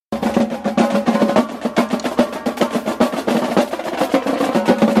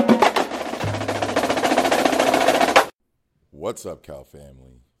What's up, Cal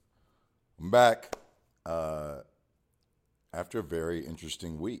family? I'm back after a very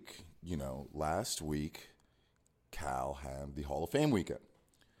interesting week. Last week, Cal had the Hall of Fame weekend,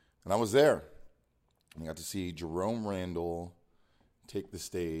 and I was there. I got to see Jerome Randall take the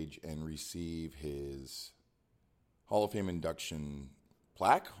stage and receive his Hall of Fame induction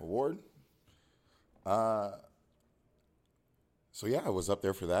plaque award. I was up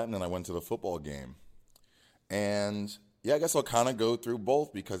there for that, and then I went to the football game. And I guess I'll kind of go through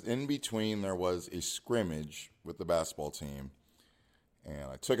both, because in between there was a scrimmage with the basketball team, and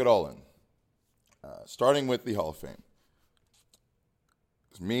I took it all in. Starting with the Hall of Fame.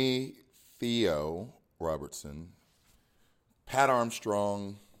 It's me, Theo Robertson, Pat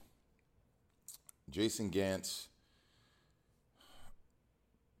Armstrong, Jason Gantz.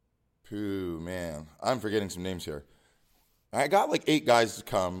 I'm forgetting some names here. I got like 8 guys to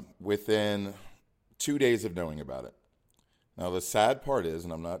come within 2 days of knowing about it. Now, the sad part is,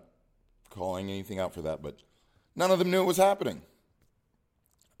 and I'm not calling anything out for that, but none of them knew it was happening.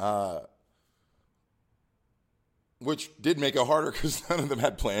 Which did make it harder because none of them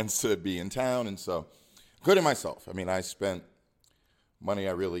had plans to be in town. And so, including myself. I mean, I spent money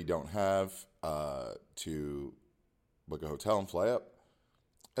I really don't have to book a hotel and fly up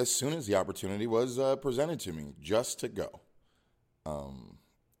as soon as the opportunity was presented to me, just to go.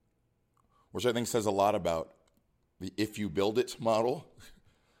 Which I think says a lot about the if you build it model.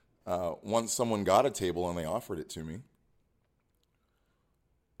 Once someone got a table and they offered it to me,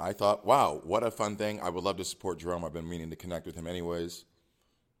 I thought, wow, what a fun thing. I would love to support Jerome. I've been meaning to connect with him anyways.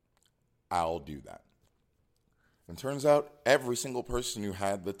 I'll do that. And turns out every single person who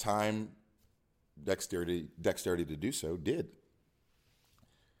had the time, dexterity to do so did.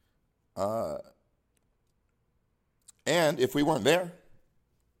 And if we weren't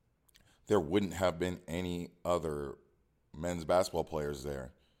there wouldn't have been any other men's basketball players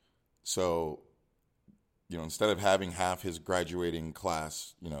there. So, instead of having half his graduating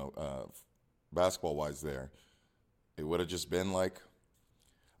class, basketball-wise there, it would have just been like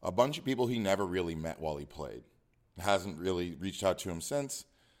a bunch of people he never really met while he played. Hasn't really reached out to him since,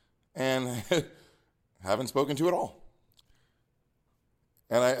 and haven't spoken to at all.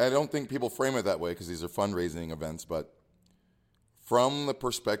 And I don't think people frame it that way because these are fundraising events, but from the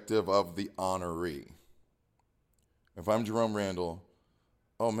perspective of the honoree, if I'm Jerome Randall,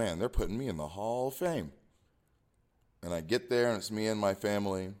 oh man, they're putting me in the Hall of Fame. And I get there and it's me and my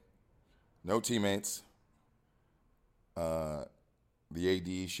family, no teammates. The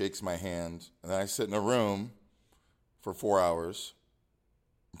AD shakes my hand, and then I sit in a room for 4 hours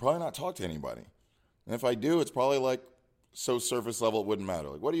and probably not talk to anybody. And if I do, it's probably like so surface level it wouldn't matter.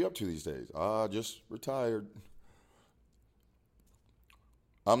 Like, what are you up to these days? Just retired.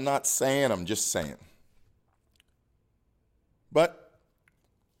 I'm not saying, I'm just saying. But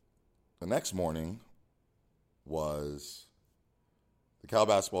the next morning was the Cal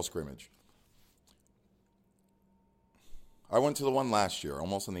basketball scrimmage. I went to the one last year,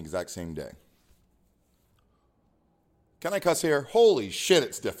 almost on the exact same day. Can I cuss here? Holy shit,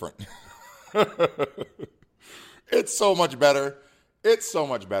 it's different. It's so much better. It's so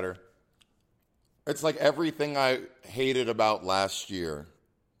much better. It's like everything I hated about last year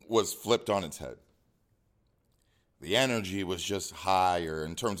was flipped on its head. The energy was just higher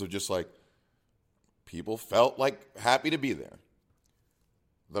in terms of just like people felt like happy to be there.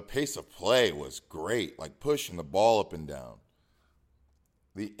 The pace of play was great, like pushing the ball up and down.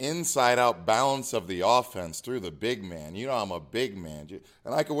 The inside-out balance of the offense through the big man. I'm a big man.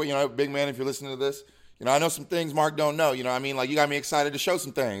 And I could, big man, if you're listening to this, I know some things Mark don't know. You got me excited to show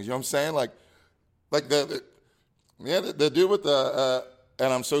some things. You know what I'm saying? Like the dude with the,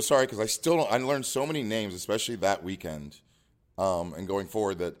 and I'm so sorry because I learned so many names, especially that weekend, and going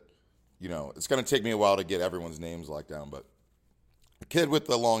forward that, it's going to take me a while to get everyone's names locked down. But the kid with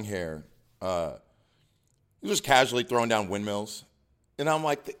the long hair, he was just casually throwing down windmills. And I'm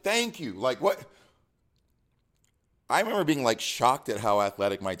like, thank you. Like, what? I remember being, like, shocked at how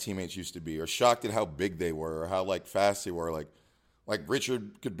athletic my teammates used to be, or shocked at how big they were, or how, like, fast they were. Like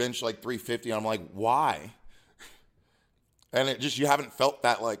Richard could bench, like, 350, and I'm like, why? And it just, you haven't felt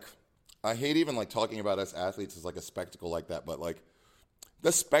that, like, I hate even, like, talking about us athletes as, like, a spectacle like that, but, like,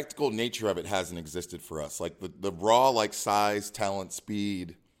 the spectacle nature of it hasn't existed for us. Like, the raw, like, size, talent,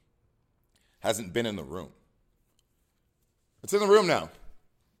 speed hasn't been in the room. It's in the room now.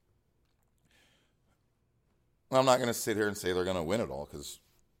 I'm not going to sit here and say they're going to win it all because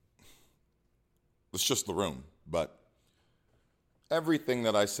it's just the room. But everything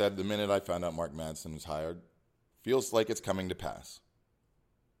that I said the minute I found out Mark Madsen was hired feels like it's coming to pass.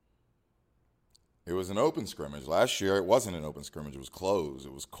 It was an open scrimmage. Last year, it wasn't an open scrimmage. It was closed.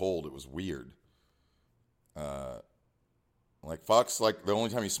 It was cold. It was weird. Like Fox, like the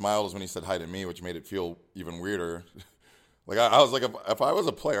only time he smiled was when he said hi to me, which made it feel even weirder. Like I was like, if I was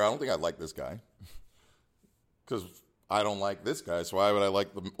a player, I don't think I'd like this guy because I don't like this guy. So why would I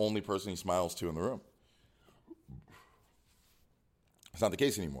like the only person he smiles to in the room? It's not the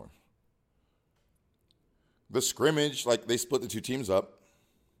case anymore. The scrimmage, like they split the two teams up,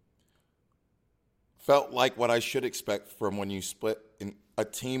 felt like what I should expect from when you split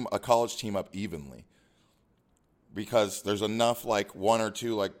a college team up evenly. Because there's enough like one or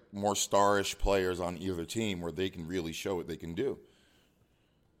two like more starish players on either team where they can really show what they can do.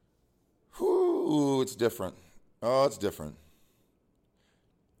 Whew, it's different. Oh, it's different.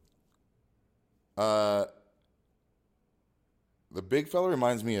 The big fella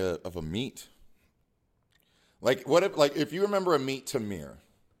reminds me of a Meat. Like if you remember Amit Tamir.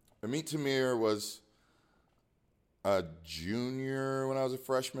 Amit Tamir was a junior when I was a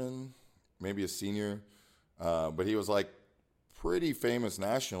freshman, maybe a senior. But he was like pretty famous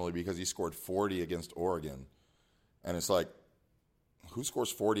nationally because he scored 40 against Oregon. And it's like, who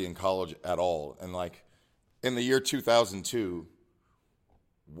scores 40 in college at all? And like in the year 2002,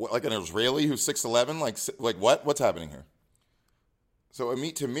 like an Israeli who's 6'11", like what? What's happening here? So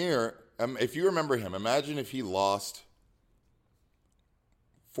Amit Tamir, if you remember him, imagine if he lost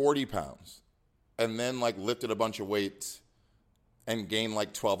 40 pounds and then like lifted a bunch of weights and gained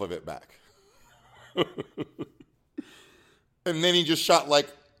like 12 of it back. And then he just shot like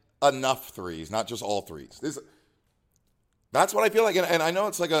enough threes, not just all threes. That's what I feel like. And I know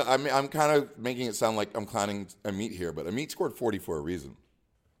it's like I'm kind of making it sound like I'm clowning Amit here, but Amit scored 40 for a reason.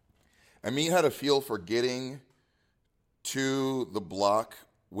 Amit had a feel for getting to the block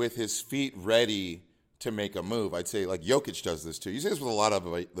with his feet ready to make a move. I'd say like Jokic does this too. You see this with a lot of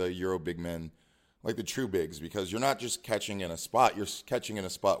like, the Euro big men, like the true bigs, because you're not just catching in a spot, you're catching in a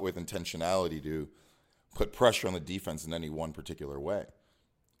spot with intentionality to put pressure on the defense in any one particular way.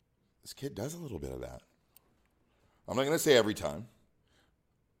 This kid does a little bit of that. I'm not going to say every time,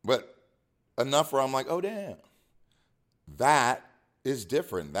 but enough where I'm like, oh, damn. That is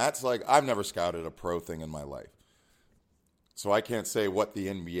different. That's like, I've never scouted a pro thing in my life. So I can't say what the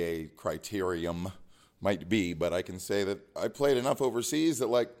NBA criterion might be, but I can say that I played enough overseas that,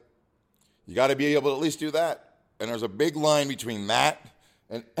 like, you got to be able to at least do that. And there's a big line between that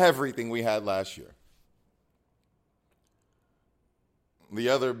and everything we had last year. The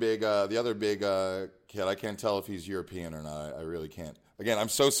other big kid, I can't tell if he's European or not. I really can't. Again, I'm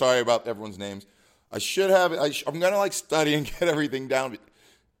so sorry about everyone's names. I should have. I'm going to like study and get everything down.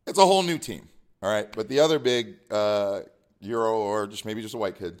 It's a whole new team, all right? But the other big Euro or maybe just a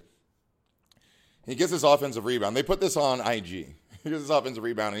white kid, he gets this offensive rebound. They put this on IG. He gets this offensive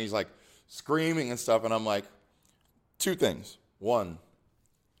rebound, and he's like screaming and stuff. And I'm like, two things. One,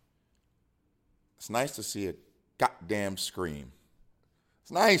 it's nice to see a goddamn scream.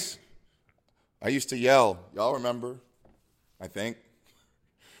 It's nice. I used to yell. Y'all remember? I think.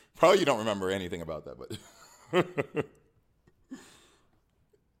 Probably you don't remember anything about that, but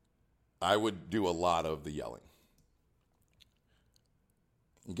I would do a lot of the yelling.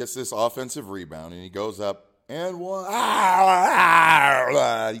 He gets this offensive rebound, and he goes up and one.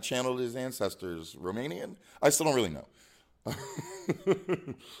 He channeled his ancestors. Romanian? I still don't really know.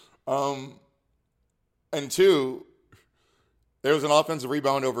 And two, there was an offensive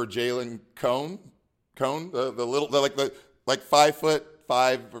rebound over Jalen Cone, the 5 foot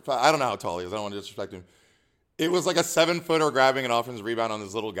five. I don't know how tall he is. I don't want to disrespect him. It was like a 7-footer grabbing an offensive rebound on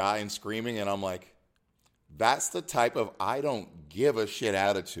this little guy and screaming, and I'm like, that's the type of I don't give a shit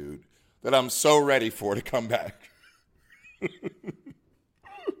attitude that I'm so ready for to come back.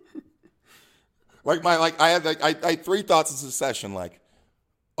 I had three thoughts in succession. Like,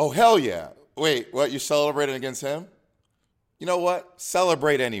 oh hell yeah! Wait, what? You celebrating against him? You know what?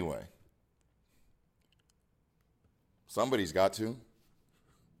 Celebrate anyway. Somebody's got to.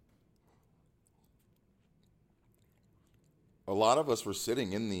 A lot of us were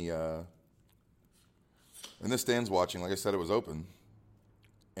sitting in the stands watching. Like I said, it was open.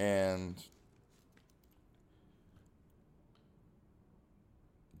 And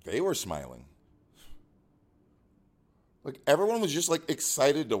they were smiling. Like, everyone was just, like,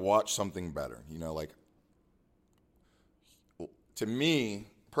 excited to watch something better. You know, like, to me,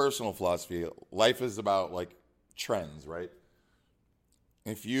 personal philosophy, life is about, like, trends, right?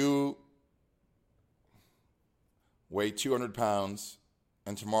 If you weigh 200 pounds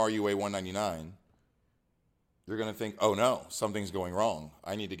and tomorrow you weigh 199, you're going to think, oh, no, something's going wrong.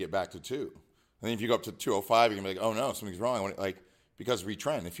 I need to get back to 2. And then if you go up to 205, you're going to be like, oh, no, something's wrong. because we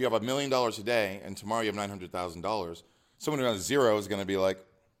trend. If you have $1 million a day and tomorrow you have $900,000, someone who has zero is going to be like,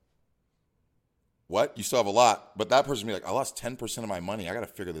 what? You still have a lot. But that person will be like, I lost 10% of my money. I got to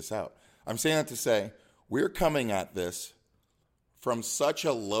figure this out. I'm saying that to say we're coming at this from such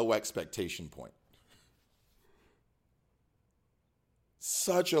a low expectation point.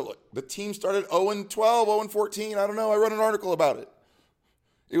 The team started 0-12, 0-14. I don't know. I wrote an article about it.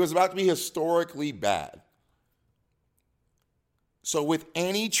 It was about to be historically bad. So with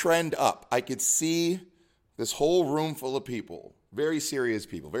any trend up, I could see this whole room full of people, very serious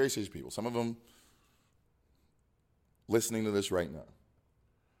people. Some of them listening to this right now.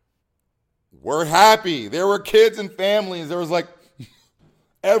 We're happy. There were kids and families. There was like,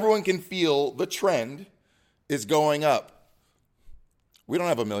 everyone can feel the trend is going up. We don't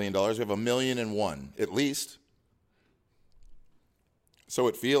have $1 million. We have 1,000,001 at least. So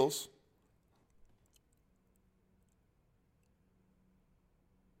it feels.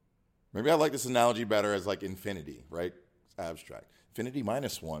 Maybe I like this analogy better as like infinity, right? It's abstract. Infinity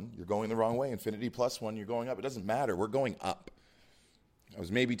 -1, you're going the wrong way. Infinity +1, you're going up. It doesn't matter. We're going up. I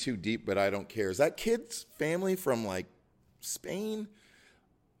was maybe too deep, but I don't care. Is that kid's family from like Spain?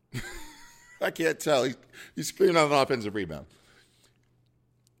 I can't tell. He's screaming on an offensive rebound.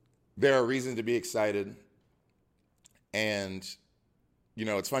 There are reasons to be excited. And, you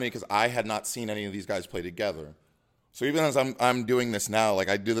know, it's funny because I had not seen any of these guys play together. So even as I'm doing this now, like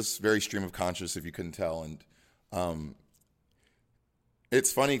I do this very stream of conscious, if you couldn't tell. And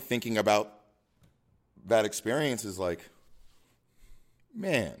it's funny thinking about that experience is like,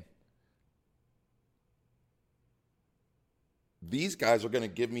 man, these guys are going to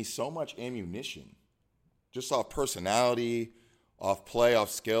give me so much ammunition just off personality, off play, off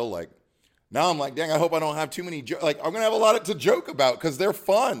skill. Like now I'm like, dang, I hope I don't have too many like I'm going to have a lot to joke about because they're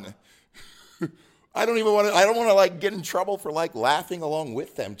fun. I don't want to like get in trouble for like laughing along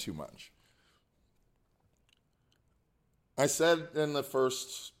with them too much. I said in the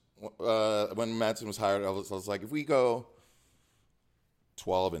first, when Madsen was hired, I was like, if we go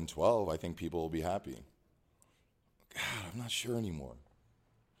 12-12, I think people will be happy. God, I'm not sure anymore.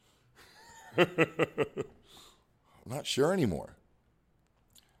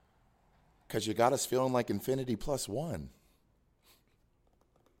 Because you got us feeling like infinity +1.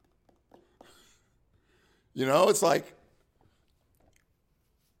 You know, it's like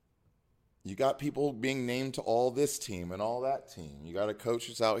you got people being named to all this team and all that team. You got a coach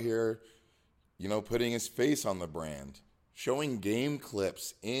that's out here, you know, putting his face on the brand, showing game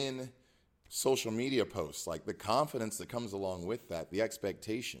clips in social media posts, like the confidence that comes along with that, the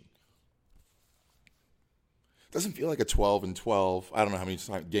expectation. It doesn't feel like a 12-12. I don't know how many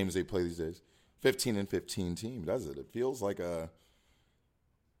games they play these days. 15-15 team, does it? It feels like a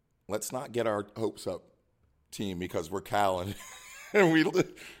let's not get our hopes up team because we're Cal and we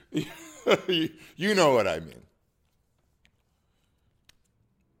you know what I mean.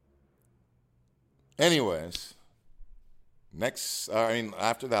 Anyways,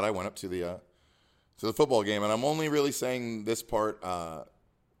 after that I went up to the football game, and I'm only really saying this part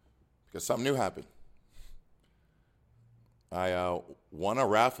because something new happened. I won a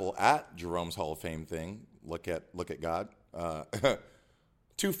raffle at Jerome's Hall of Fame thing. Look at God.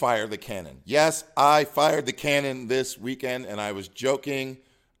 To fire the cannon. Yes, I fired the cannon this weekend, and I was joking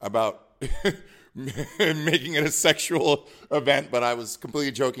about making it a sexual event, but I was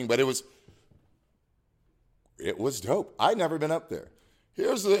completely joking. But it was dope. I'd never been up there.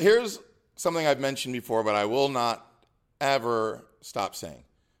 Here's something I've mentioned before, but I will not ever stop saying.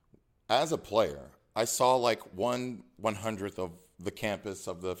 As a player, I saw like 1/100th of the campus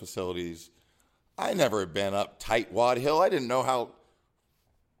of the facilities. I never been up tight Wad Hill. I didn't know how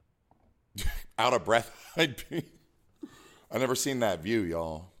out of breath I'd be. I never seen that view,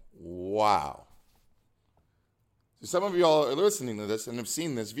 y'all. Wow. So some of y'all are listening to this and have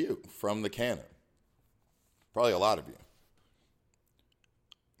seen this view from the cannon. Probably a lot of you.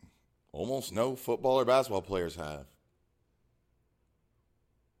 Almost no football or basketball players have.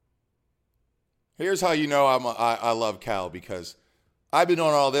 Here's how you know I love Cal, because I've been doing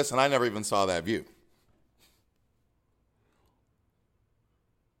all this and I never even saw that view.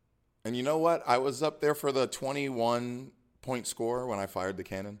 And you know what? I was up there for the 21-point score when I fired the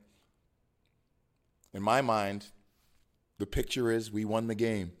cannon. In my mind, the picture is we won the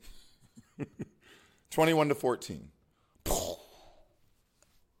game. 21-14.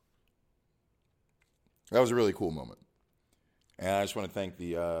 That was a really cool moment. And I just want to thank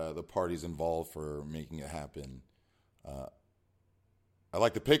the parties involved for making it happen. I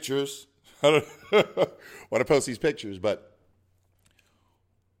like the pictures. I want to post these pictures, but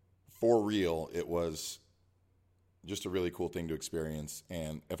for real, it was just a really cool thing to experience.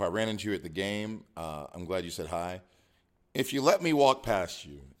 And if I ran into you at the game, I'm glad you said hi. If you let me walk past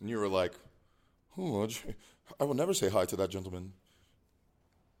you and you were like, oh, I will never say hi to that gentleman.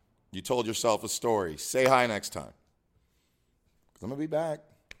 You told yourself a story. Say hi next time. 'Cause I'm going to be back.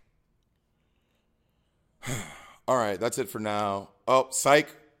 All right, that's it for now. Oh, psych.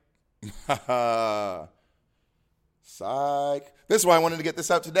 Psych. This is why I wanted to get this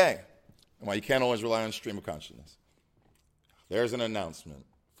out today. And why you can't always rely on stream of consciousness. There's an announcement,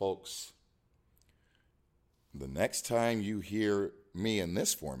 folks. The next time you hear me in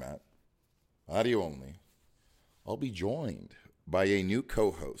this format, audio only, I'll be joined by a new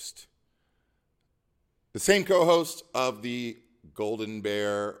co-host. The same co-host of the Golden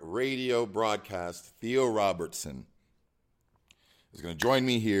Bear radio broadcast, Theo Robertson, is going to join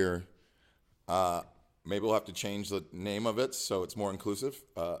me here. Maybe we'll have to change the name of it so it's more inclusive.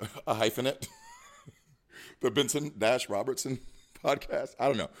 A hyphenate. The Benson-Robertson podcast. I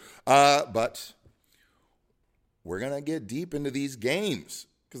don't know. But we're going to get deep into these games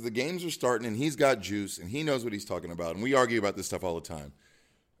because the games are starting and he's got juice and he knows what he's talking about. And we argue about this stuff all the time.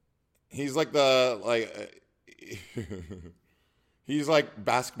 He's like he's like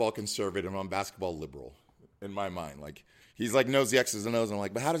basketball conservative. I'm basketball liberal in my mind. Like he's like knows the X's and O's. And I'm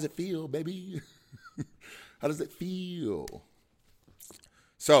like, but how does it feel, baby? How does it feel?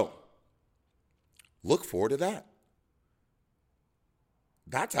 So look forward to that.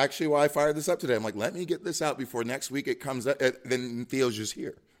 That's actually why I fired this up today. I'm like, let me get this out before next week it comes up. Then Theo's just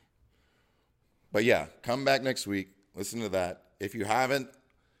here. But yeah, come back next week. Listen to that. If you haven't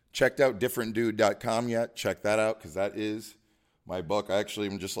checked out differentdude.com yet, check that out because that is my book. I actually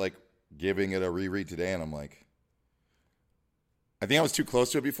am just like giving it a reread today and I'm like, I think I was too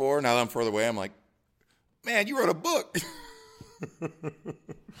close to it before. Now that I'm further away, I'm like, man, you wrote a book.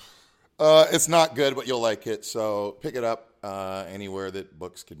 It's not good, but you'll like it. So pick it up anywhere that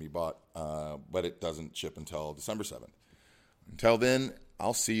books can be bought. But it doesn't ship until December 7th. Until then,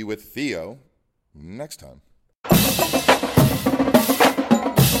 I'll see you with Theo next time.